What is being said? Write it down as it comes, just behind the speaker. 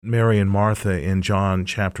Mary and Martha in John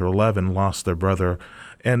chapter 11 lost their brother.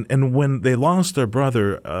 And when they lost their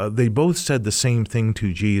brother, they both said the same thing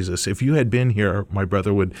to Jesus. If you had been here, my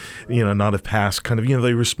brother would, not have passed. Kind of,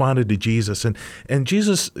 they responded to Jesus. And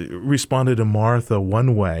Jesus responded to Martha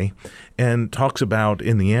one way and talks about,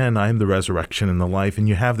 in the end, I'm the resurrection and the life. And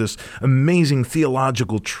you have this amazing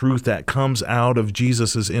theological truth that comes out of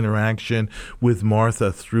Jesus's interaction with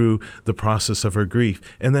Martha through the process of her grief.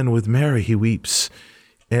 And then with Mary, he weeps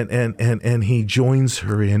and he joins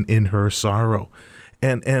her in her sorrow.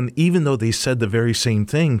 And even though they said the very same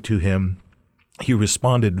thing to him, he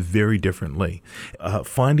responded very differently.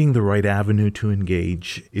 Finding the right avenue to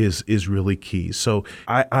engage is really key. So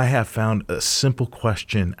I have found a simple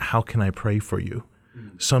question, how can I pray for you?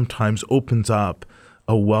 Sometimes opens up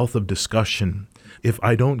a wealth of discussion. If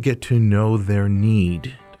I don't get to know their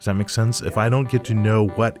need, does that make sense? If I don't get to know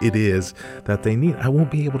what it is that they need, I won't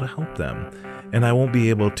be able to help them. And I won't be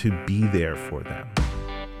able to be there for them.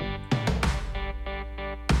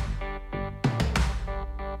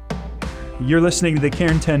 You're listening to the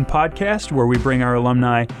Cairn 10 podcast, where we bring our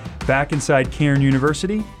alumni back inside Cairn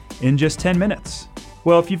University in just 10 minutes.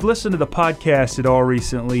 Well, if you've listened to the podcast at all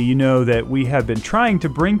recently, you know that we have been trying to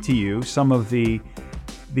bring to you some of the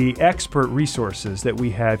expert resources that we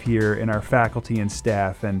have here in our faculty and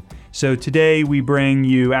staff. And so today we bring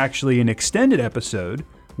you actually an extended episode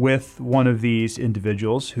with one of these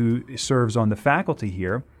individuals who serves on the faculty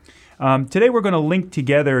here. Today we're going to link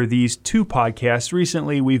together these two podcasts.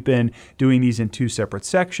 Recently we've been doing these in two separate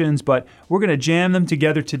sections, but we're going to jam them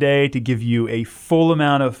together today to give you a full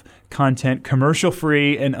amount of content,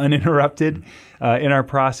 commercial-free and uninterrupted in our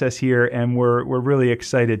process here, and we're really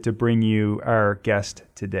excited to bring you our guest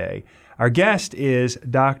today. Our guest is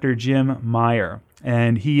Dr. Jim Meyer,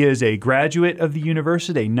 and he is a graduate of the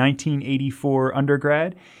university, a 1984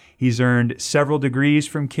 undergrad. He's earned several degrees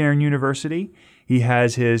from Cairn University. He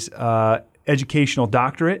has his educational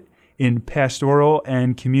doctorate in pastoral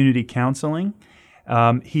and community counseling.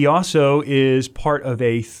 He also is part of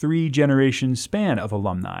a 3-generation span of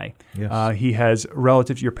alumni. Yes. He has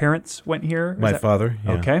relatives. Your parents went here? My father.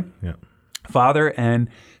 Yeah. Okay. Yeah. Father and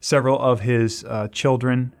several of his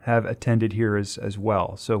children have attended here as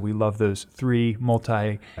well. So we love those 3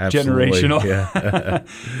 multi-generational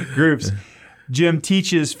groups. Jim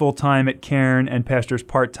teaches full-time at Cairn and pastors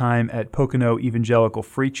part-time at Pocono Evangelical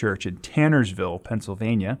Free Church in Tannersville,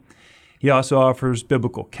 Pennsylvania. He also offers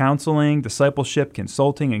biblical counseling, discipleship,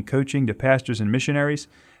 consulting, and coaching to pastors and missionaries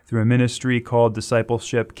through a ministry called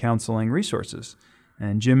Discipleship Counseling Resources.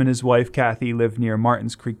 And Jim and his wife, Kathy, live near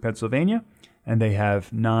Martins Creek, Pennsylvania, and they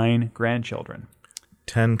have 9 grandchildren.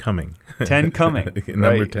 10 coming. 10 coming.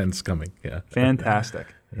 Number 10's coming, yeah. Fantastic.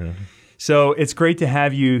 Yeah. So it's great to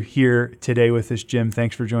have you here today with us, Jim.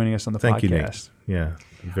 Thanks for joining us on the podcast. Thank you, Nate. Yeah,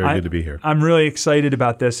 very good to be here. I'm really excited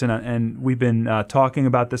about this, and we've been talking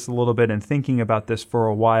about this a little bit and thinking about this for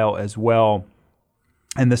a while as well.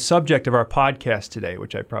 And the subject of our podcast today,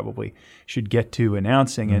 which I probably should get to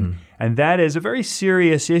announcing, and that is a very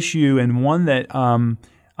serious issue, and one that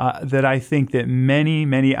that I think that many,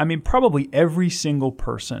 probably every single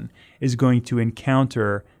person is going to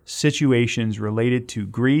encounter situations related to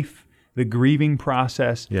grief, the grieving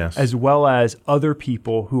process, yes, as well as other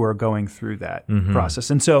people who are going through that process.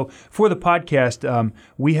 And so for the podcast,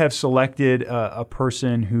 we have selected a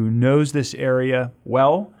person who knows this area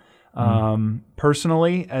well,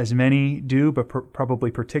 personally, as many do, but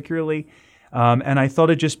probably particularly. And I thought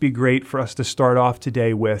it'd just be great for us to start off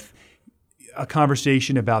today with a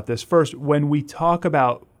conversation about this. First, when we talk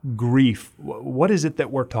about grief, what is it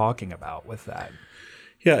that we're talking about with that?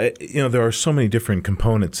 Yeah, there are so many different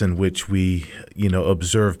components in which we,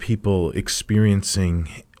 observe people experiencing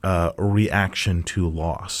a reaction to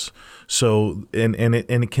loss. So, and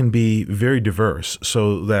it can be very diverse.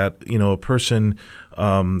 So that, a person,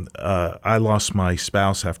 I lost my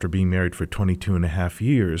spouse after being married for 22 and a half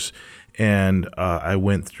years, and I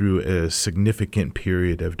went through a significant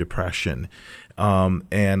period of depression,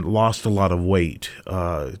 and lost a lot of weight,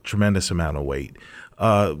 tremendous amount of weight.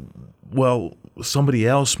 Well, somebody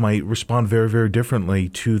else might respond very, very differently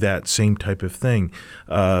to that same type of thing.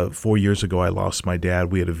 4 years ago, I lost my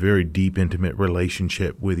dad. We had a very deep, intimate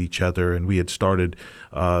relationship with each other, and we had started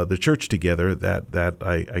the church together that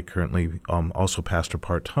I currently also pastor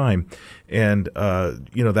part-time. And,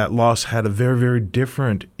 that loss had a very, very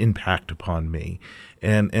different impact upon me.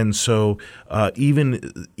 And so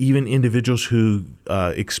even individuals who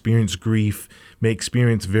experience grief may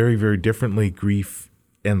experience very, very differently grief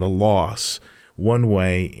and the loss one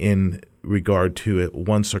way in regard to it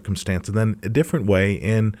one circumstance, and then a different way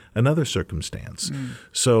in another circumstance.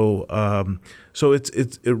 So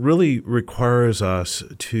it really requires us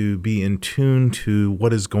to be in tune to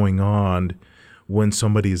what is going on when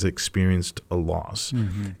somebody has experienced a loss.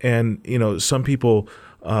 And some people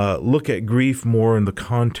look at grief more in the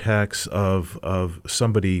context of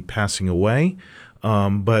somebody passing away.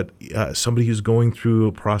 But somebody who's going through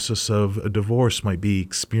a process of a divorce might be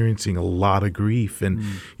experiencing a lot of grief, and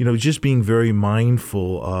just being very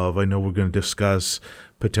mindful of. I know we're going to discuss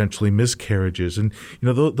potentially miscarriages, and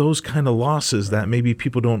those kind of losses that maybe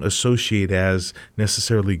people don't associate as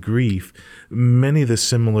necessarily grief. Many of the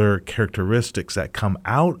similar characteristics that come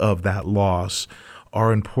out of that loss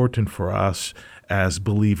are important for us as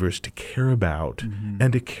believers to care about,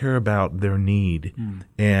 and to care about their need,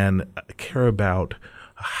 and care about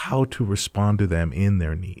how to respond to them in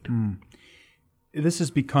their need. This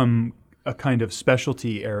has become a kind of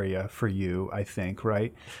specialty area for you, I think,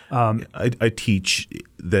 right? I teach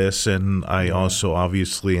this, and I also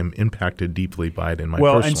obviously am impacted deeply by it in my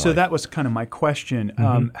personal life. Well, and so that was kind of my question.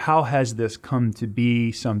 How has this come to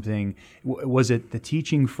be something? Was it the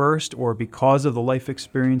teaching first, or because of the life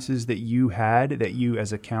experiences that you had, that you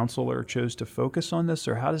as a counselor chose to focus on this,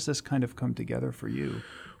 or how does this kind of come together for you?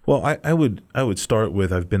 Well, I would start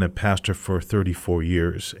with, I've been a pastor for 34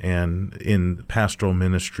 years, and in pastoral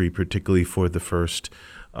ministry, particularly for the first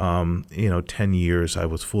 10 years, I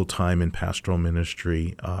was full-time in pastoral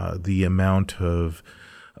ministry. The amount of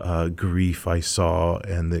grief I saw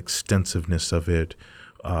and the extensiveness of it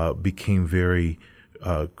became very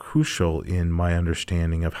crucial in my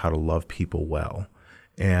understanding of how to love people well.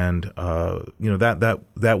 And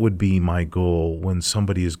that would be my goal when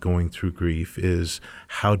somebody is going through grief, is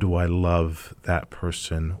how do I love that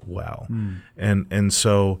person well? And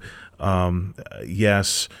so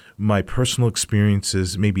yes, my personal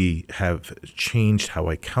experiences maybe have changed how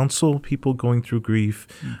I counsel people going through grief,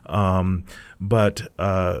 but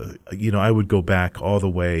I would go back all the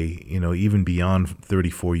way, even beyond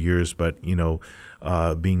 34 years, but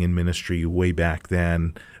being in ministry way back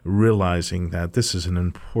then, realizing that this is an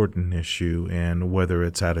important issue, and whether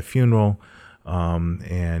it's at a funeral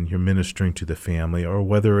and you're ministering to the family, or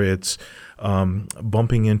whether it's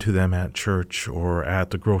bumping into them at church or at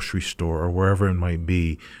the grocery store or wherever it might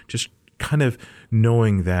be, just kind of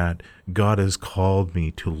knowing that God has called me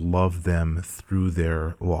to love them through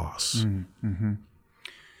their loss.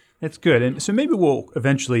 That's good. And so maybe we'll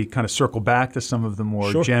eventually kind of circle back to some of the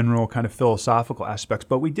more general kind of philosophical aspects.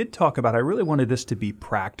 But we did talk about, I really wanted this to be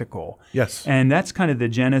practical. Yes. And that's kind of the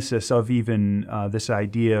genesis of even this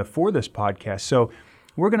idea for this podcast. So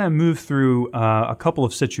we're going to move through a couple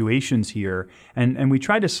of situations here. And we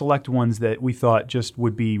tried to select ones that we thought just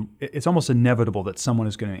would be, it's almost inevitable that someone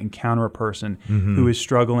is going to encounter a person who is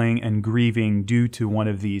struggling and grieving due to one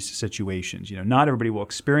of these situations. Not everybody will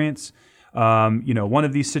experience one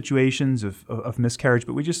of these situations of miscarriage,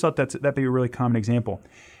 but we just thought that'd be a really common example.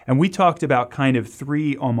 And we talked about kind of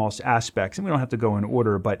three almost aspects, and we don't have to go in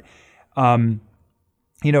order, but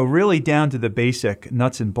really down to the basic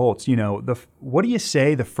nuts and bolts. What do you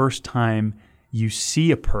say the first time you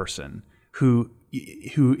see a person who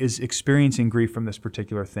is experiencing grief from this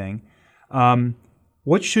particular thing?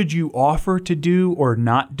 What should you offer to do or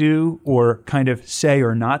not do, or kind of say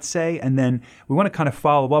or not say? And then we want to kind of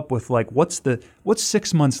follow up with what's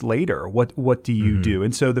 6 months later? What do you do?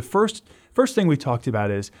 And so the first thing we talked about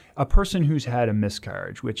is a person who's had a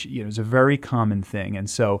miscarriage, which is a very common thing. And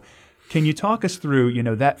so can you talk us through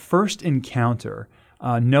that first encounter,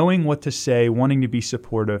 knowing what to say, wanting to be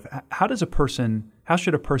supportive? How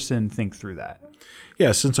should a person think through that?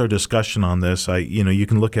 Yeah, since our discussion on this, you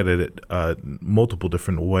can look at it multiple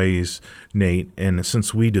different ways, Nate. And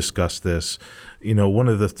since we discussed this, one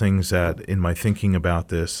of the things that in my thinking about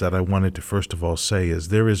this that I wanted to first of all say is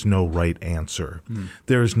there is no right answer.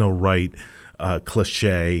 There is no right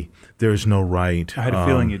cliche. There's no right. I had a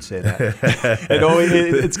feeling you'd say that.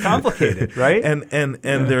 It's complicated, right? And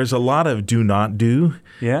there's a lot of do not do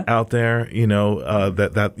out there.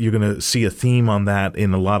 That you're going to see a theme on that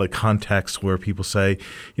in a lot of contexts where people say,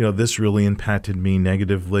 this really impacted me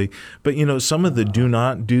negatively. But some of the do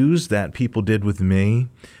not do's that people did with me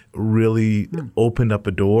really opened up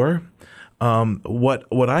a door.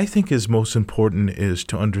 What I think is most important is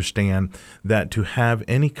to understand that to have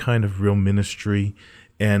any kind of real ministry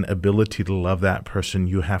and ability to love that person,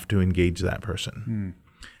 you have to engage that person.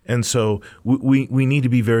 And so we need to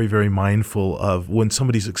be very, very mindful of when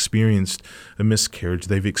somebody's experienced a miscarriage,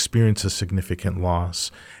 they've experienced a significant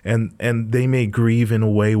loss, and they may grieve in a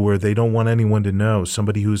way where they don't want anyone to know.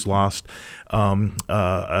 Somebody who's lost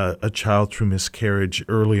a child through miscarriage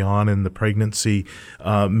early on in the pregnancy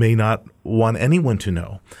may not want anyone to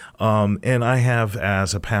know. And I have,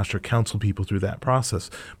 as a pastor, counseled people through that process.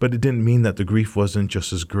 But it didn't mean that the grief wasn't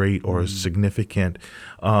just as great or as significant.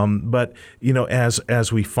 But,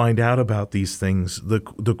 as we find out about these things,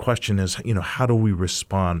 the question is, how do we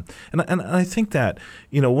respond? And I think that,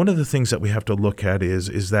 one of the things that we have to look at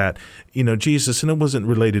is that, Jesus, and it wasn't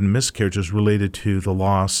related to miscarriage, it was related to the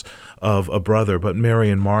loss of a brother. But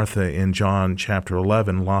Mary and Martha in John chapter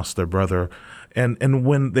 11 lost their brother. And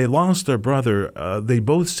when they lost their brother, they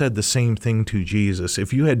both said the same thing to Jesus.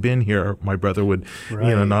 If you had been here, my brother would,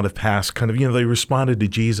 not have passed. Kind of, they responded to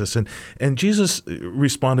Jesus, and Jesus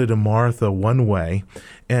responded to Martha one way,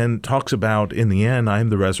 and talks about in the end, I am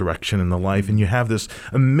the resurrection and the life. And you have this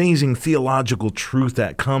amazing theological truth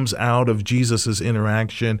that comes out of Jesus's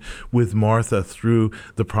interaction with Martha through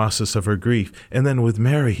the process of her grief, and then with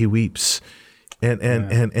Mary, he weeps,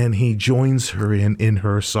 and he joins her in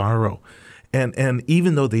her sorrow. And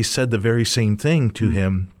even though they said the very same thing to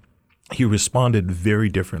him, he responded very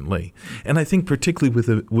differently. And I think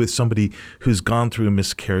particularly with somebody who's gone through a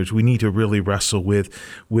miscarriage, we need to really wrestle with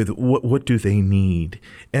what do they need,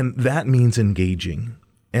 and that means engaging.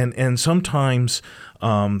 And sometimes,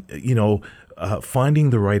 finding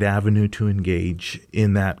the right avenue to engage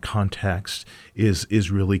in that context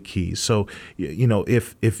is really key. So,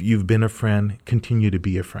 if you've been a friend, continue to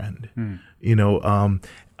be a friend.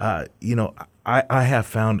 I have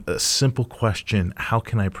found a simple question, how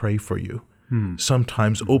can I pray for you?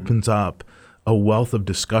 Sometimes opens up a wealth of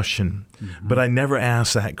discussion. But I never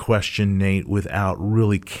ask that question, Nate, without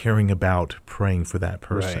really caring about praying for that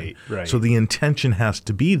person. Right. So the intention has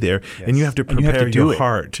to be there, and you have to prepare your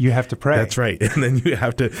heart. You have to pray. That's right. And then you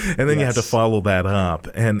have to, you have to follow that up.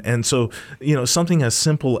 And so, something as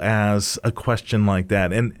simple as a question like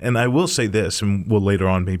that. And I will say this, and we'll later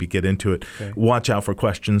on maybe get into it. Okay. Watch out for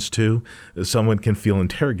questions too. Someone can feel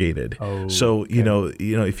interrogated. So,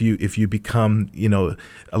 if you become,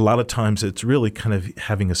 a lot of times it's really kind of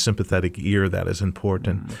having a sympathetic ear that is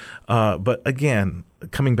important. But again,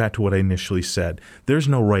 coming back to what I initially said, there's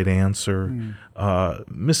no right answer.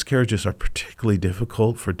 Miscarriages are particularly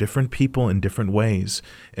difficult for different people in different ways.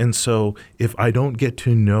 And so if I don't get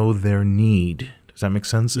to know their need, does that make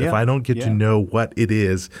sense? Yeah. If I don't get to know what it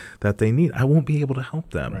is that they need, I won't be able to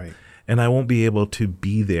help them. Right. And I won't be able to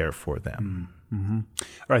be there for them. All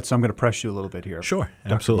right, so I'm going to press you a little bit here. Sure,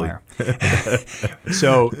 Dr. absolutely.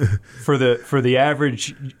 So for the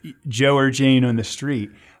average Joe or Jane on the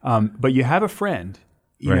street, but you have a friend,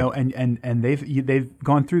 and they've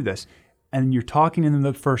gone through this, and you're talking to them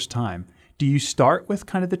the first time. Do you start with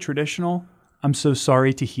kind of the traditional, I'm so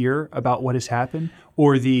sorry to hear about what has happened,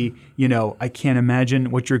 or the, I can't imagine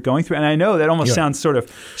what you're going through? And I know that almost sounds sort of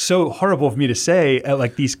so horrible of me to say,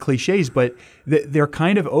 like these cliches, but they're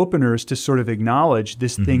kind of openers to sort of acknowledge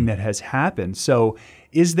this thing that has happened. So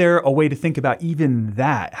is there a way to think about even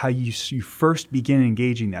that, how you first begin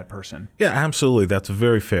engaging that person? Yeah, absolutely. That's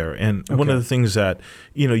very fair. And one of the things that,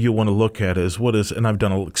 you want to look at is and I've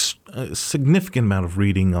done a significant amount of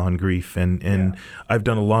reading on grief, and I've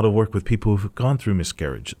done a lot of work with people who've gone through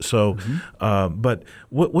miscarriage. So, but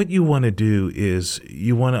what you want to do is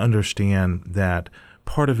you want to understand that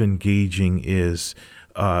part of engaging is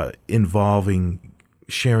involving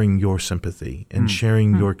sharing your sympathy and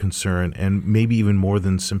sharing your concern, and maybe even more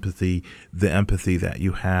than sympathy, the empathy that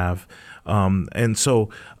you have. And so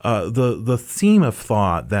the theme of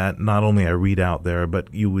thought that not only I read out there,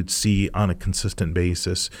 but you would see on a consistent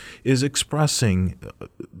basis, is expressing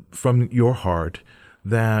from your heart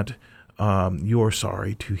that you're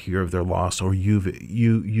sorry to hear of their loss, or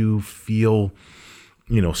you feel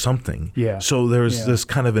something. Yeah. So there's this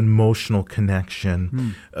kind of emotional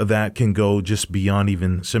connection that can go just beyond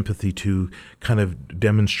even sympathy to kind of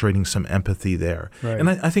demonstrating some empathy there. Right. And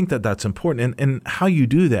I think that that's important. And how you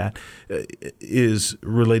do that is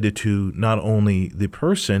related to not only the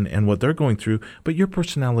person and what they're going through, but your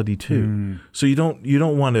personality too. So you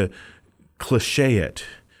don't want to cliche it.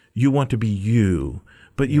 You want to be you,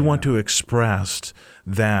 but you want to express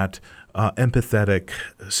that empathetic,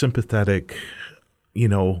 sympathetic,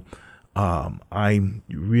 I'm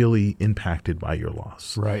really impacted by your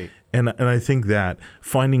loss. Right. And I think that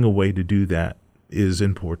finding a way to do that is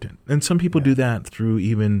important. And some people do that through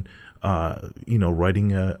even,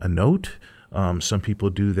 writing a note. Some people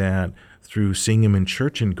do that through seeing him in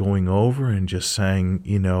church and going over and just saying,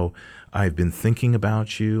 I've been thinking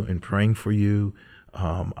about you and praying for you.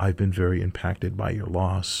 I've been very impacted by your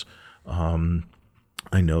loss.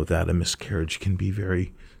 I know that a miscarriage can be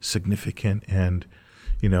very significant, and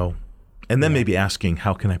then maybe asking,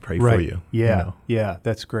 how can I pray for you? Yeah, yeah,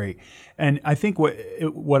 that's great. And I think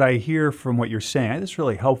what I hear from what you're saying, that's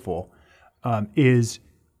really helpful, is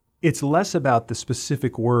it's less about the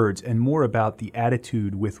specific words and more about the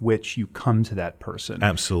attitude with which you come to that person.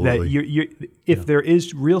 Absolutely. That if there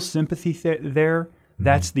is real sympathy there,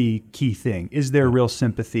 that's the key thing. Is there real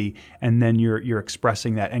sympathy? And then you're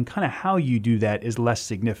expressing that. And kind of how you do that is less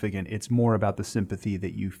significant. It's more about the sympathy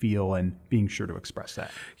that you feel and being sure to express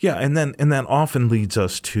that. Yeah, and that often leads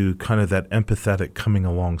us to kind of that empathetic coming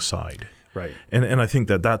alongside. Right. And I think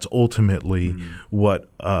that's ultimately what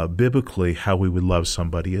biblically how we would love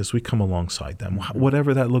somebody is we come alongside them,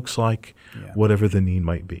 whatever that looks like, whatever the need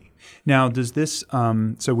might be. Now, does this?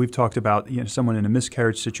 So we've talked about someone in a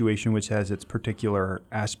miscarriage situation, which has its particular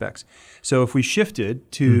aspects. So if we shifted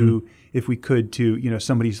to, if we could, to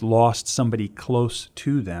somebody's lost somebody close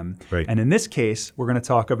to them, right. And in this case, we're going to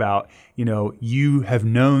talk about you have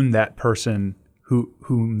known that person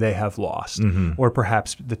whom they have lost, or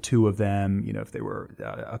perhaps the two of them, if they were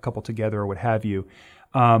a couple together or what have you.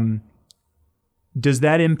 Does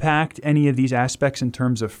that impact any of these aspects in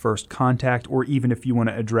terms of first contact, or even if you want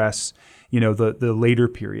to address, the later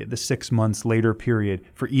period, the 6 months later period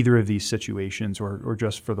for either of these situations, or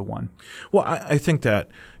just for the one? Well, I think that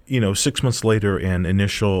 6 months later and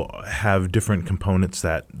initial have different components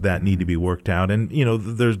that need to be worked out, and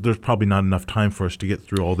there's probably not enough time for us to get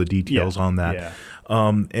through all the details on that.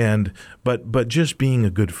 Yeah. But just being a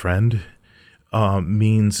good friend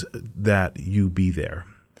means that you be there.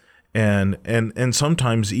 And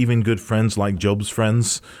sometimes even good friends like Job's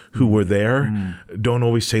friends who were there don't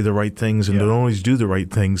always say the right things and don't always do the right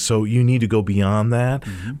things. So you need to go beyond that.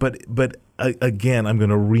 But again, I'm going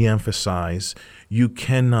to reemphasize, you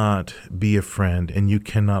cannot be a friend and you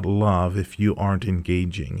cannot love if you aren't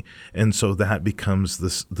engaging. And so that becomes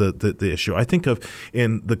the issue. I think of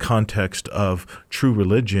in the context of true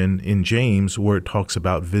religion in James, where it talks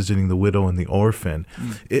about visiting the widow and the orphan.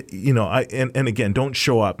 And again, don't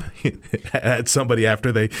show up at somebody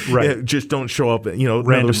after they just don't show up.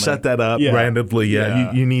 Randomly. Set that up randomly.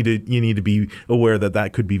 You need to be aware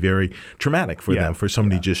that could be very traumatic for them, for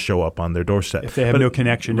somebody to just show up on their doorstep if they have no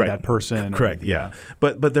connection to that person. Correct. Yeah.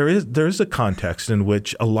 But there is a context in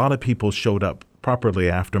which a lot of people showed up properly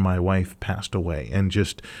after my wife passed away and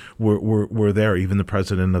just were there. Even the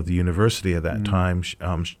president of the university at that time,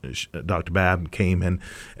 Dr. Babb, came and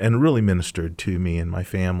really ministered to me and my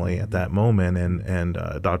family at that moment. And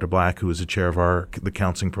Dr. Black, who was the chair of the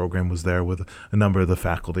counseling program, was there with a number of the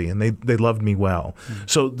faculty, and they loved me well.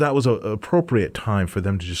 So that was an appropriate time for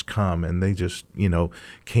them to just come, and they just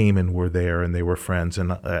came and were there, and they were friends,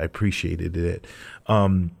 and I appreciated it.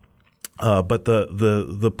 But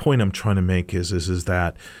the point I'm trying to make is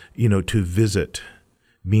that, to visit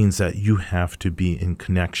means that you have to be in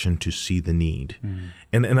connection to see the need.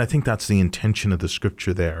 And I think that's the intention of the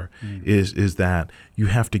scripture there, is that you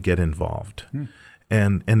have to get involved.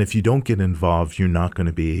 And if you don't get involved, you're not going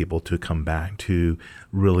to be able to come back to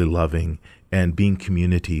really loving and being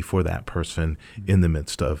community for that person in the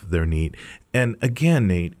midst of their need. And again,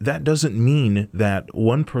 Nate, that doesn't mean that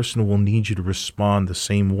one person will need you to respond the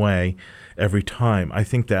same way every time. I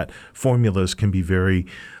think that formulas can be very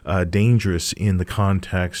dangerous in the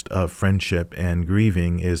context of friendship and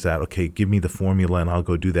grieving, is that, okay, give me the formula and I'll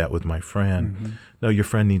go do that with my friend. No, your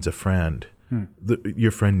friend needs a friend.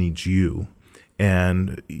 Your friend needs you.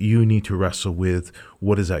 And you need to wrestle with,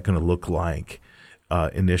 what is that going to look like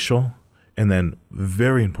initial, and then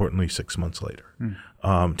very importantly, 6 months later.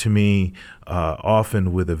 To me,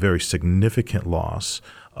 often with a very significant loss,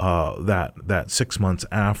 that 6 months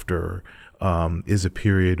after is a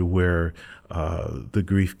period where the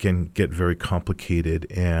grief can get very complicated,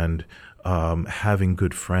 and having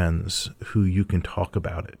good friends who you can talk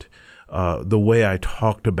about it. The way I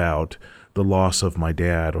talked about the loss of my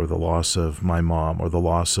dad, or the loss of my mom, or the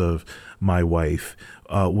loss of my wife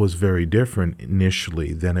was very different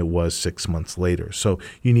initially than it was 6 months later. So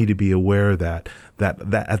you need to be aware that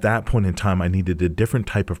at that point in time, I needed a different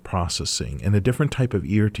type of processing and a different type of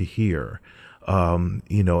ear to hear.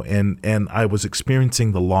 And I was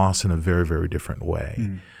experiencing the loss in a very, very different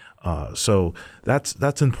way. So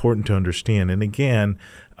that's important to understand. And again,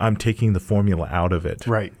 I'm taking the formula out of it,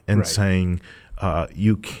 and saying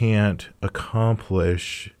you can't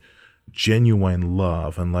accomplish genuine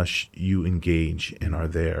love unless you engage and are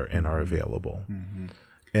there and are available.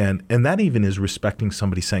 And that even is respecting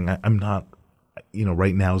somebody saying, I'm not,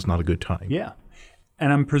 right now is not a good time. Yeah.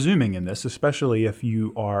 And I'm presuming in this, especially if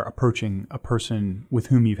you are approaching a person with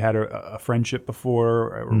whom you've had a friendship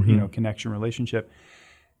before, or connection, relationship,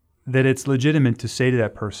 that it's legitimate to say to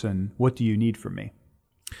that person, what do you need from me?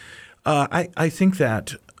 I think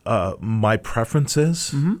that my preference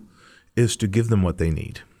is to give them what they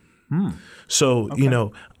need. So,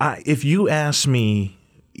 if you ask me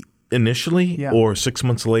initially or 6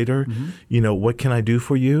 months later, what can I do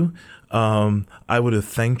for you? I would have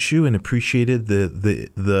thanked you and appreciated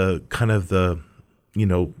the kind of the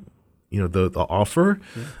offer.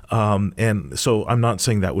 And so I'm not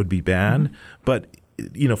saying that would be bad, but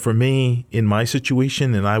for me in my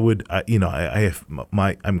situation, and I'm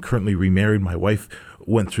currently remarried. My wife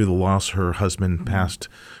went through the loss. Her husband passed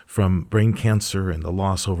from brain cancer, and the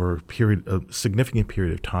loss over a significant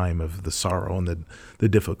period of time of the sorrow and the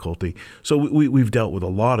difficulty. So we've dealt with a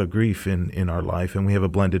lot of grief in our life, and we have a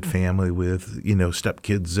blended family with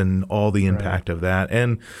stepkids and all the impact of that,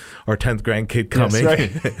 and our 10th grandkid coming,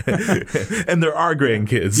 and there are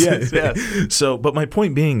grandkids. Yes. So, but my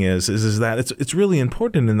point being is that it's really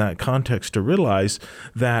important in that context to realize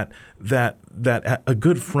that a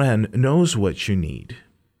good friend knows what you need,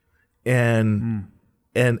 and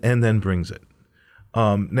then brings it.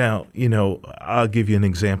 Now, I'll give you an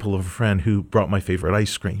example of a friend who brought my favorite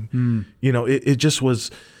ice cream. It just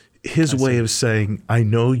was his way of saying, I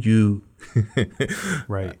know you.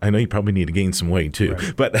 Right. I know you probably need to gain some weight too,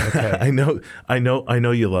 but I know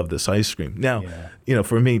you love this ice cream. Now,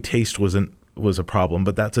 for me, taste was a problem,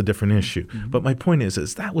 but that's a different issue. But my point is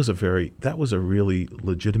that was a really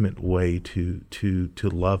legitimate way to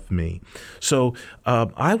love me. So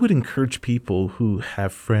I would encourage people who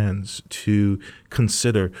have friends to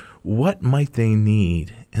consider what might they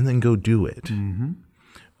need and then go do it.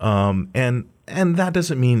 And that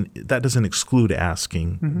doesn't exclude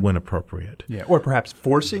asking when appropriate. Yeah, or perhaps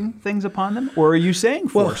forcing things upon them, or are you saying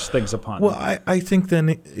force things upon them? Well, I think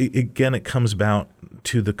then it comes about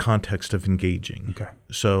to the context of engaging. Okay.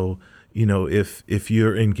 So, if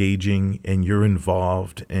you're engaging and you're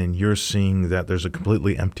involved and you're seeing that there's a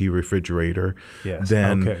completely empty refrigerator,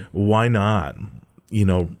 then why not,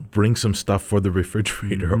 bring some stuff for the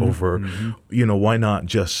refrigerator over, why not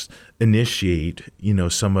just initiate,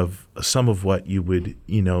 some of what you would,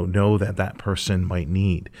 know that person might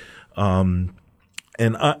need. And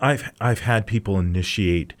I've had people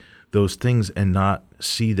initiate those things and not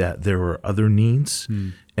see that there were other needs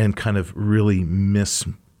and kind of really miss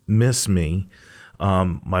me.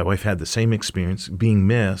 My wife had the same experience being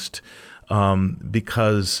missed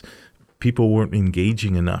because people weren't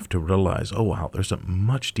engaging enough to realize, oh, wow, there's a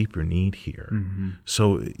much deeper need here.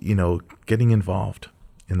 So, getting involved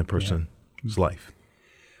in the person's life.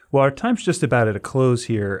 Well, our time's just about at a close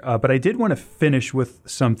here, but I did want to finish with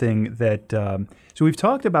something that, so we've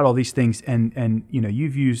talked about all these things, and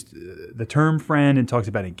you've used the term friend and talked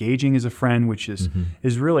about engaging as a friend, which is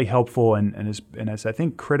really helpful and is I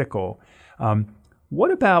think critical.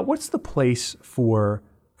 What's the place for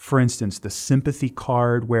instance, the sympathy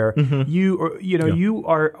card where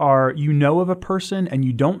you know of a person and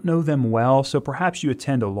you don't know them well, so perhaps you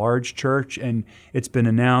attend a large church and it's been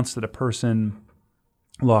announced that a person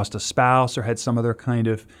lost a spouse or had some other kind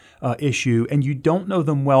of issue, and you don't know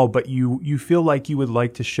them well, but you feel like you would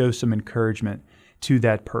like to show some encouragement to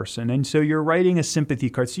that person. And so you're writing a sympathy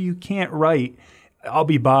card. So you can't write, I'll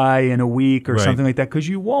be by in a week or something like that, because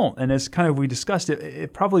you won't. And as kind of we discussed,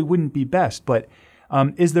 it probably wouldn't be best. But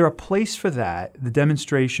is there a place for that, the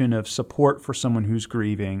demonstration of support for someone who's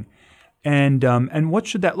grieving? And what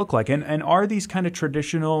should that look like? And are these kind of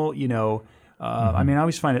traditional, I mean, I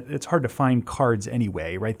always find it's hard to find cards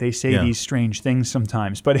anyway, right? They say these strange things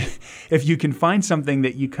sometimes. But if you can find something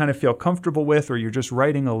that you kind of feel comfortable with, or you're just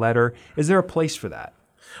writing a letter, is there a place for that?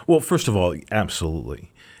 Well, first of all,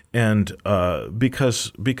 absolutely. And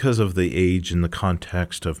because of the age and the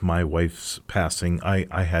context of my wife's passing,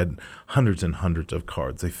 I had hundreds and hundreds of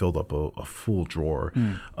cards. They filled up a full drawer,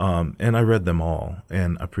 and I read them all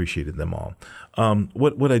and appreciated them all.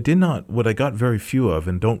 What I got very few of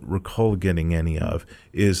and don't recall getting any of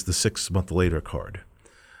is the 6 month later card,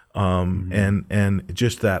 and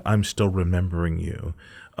just that I'm still remembering you.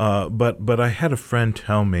 But I had a friend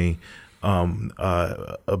tell me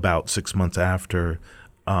about 6 months after.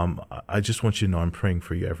 I just want you to know I'm praying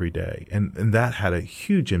for you every day. And that had a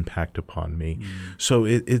huge impact upon me. So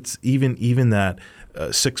it's even that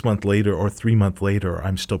 6 months later or 3 months later,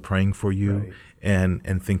 I'm still praying for you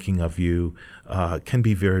and thinking of you can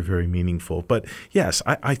be very, very meaningful. But yes,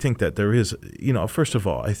 I think that there is, first of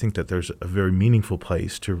all, I think that there's a very meaningful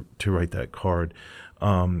place to write that card.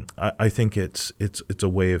 I think it's a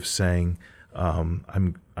way of saying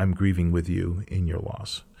I'm grieving with you in your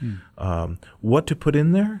loss. What to put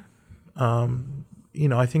in there?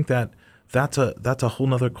 I think that's a whole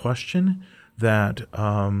nother question that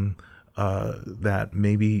that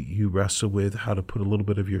maybe you wrestle with, how to put a little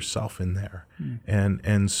bit of yourself in there,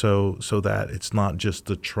 and so that it's not just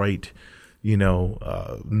the trite,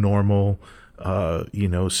 normal,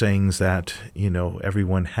 sayings that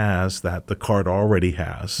everyone has, that the card already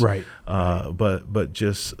has, right? But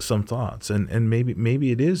just some thoughts, and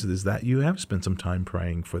maybe it is that you have spent some time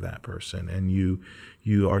praying for that person, and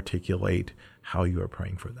you articulate how you are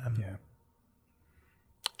praying for them. Yeah.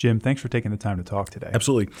 Jim, thanks for taking the time to talk today.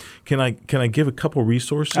 Absolutely. Can I give a couple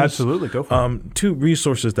resources? Absolutely. Go for it. 2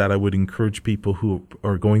 resources that I would encourage people who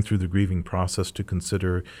are going through the grieving process to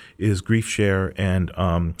consider is GriefShare, and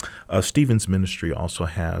Stephen's Ministry also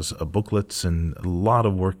has booklets and a lot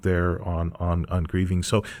of work there on grieving.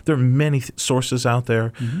 So there are many sources out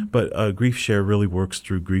there, but GriefShare really works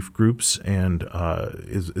through grief groups and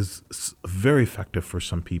is very effective for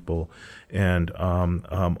some people. And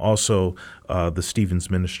also the Stephen's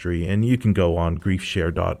Ministry. And you can go on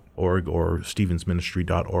griefshare.org or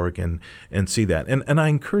stephensministry.org and see that. And I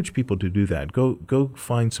encourage people to do that. Go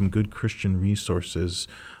find some good Christian resources.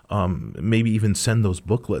 Maybe even send those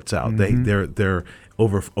booklets out. They're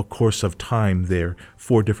over a course of time, they're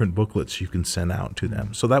 4 different booklets you can send out to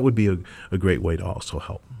them. So that would be a great way to also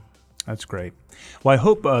help. That's great. Well, I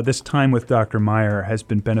hope this time with Dr. Meyer has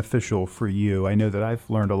been beneficial for you. I know that I've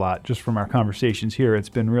learned a lot just from our conversations here. It's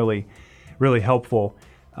been really, really helpful.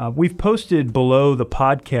 We've posted below the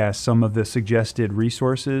podcast some of the suggested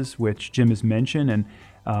resources which Jim has mentioned, and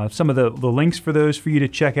some of the links for those for you to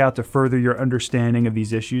check out to further your understanding of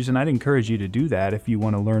these issues. And I'd encourage you to do that if you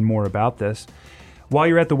want to learn more about this. While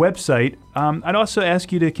you're at the website, I'd also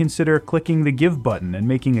ask you to consider clicking the Give button and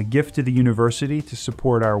making a gift to the university to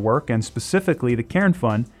support our work, and specifically the Cairn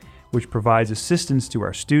Fund, which provides assistance to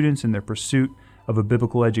our students in their pursuit of a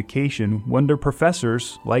biblical education under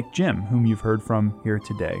professors like Jim, whom you've heard from here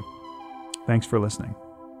today. Thanks for listening.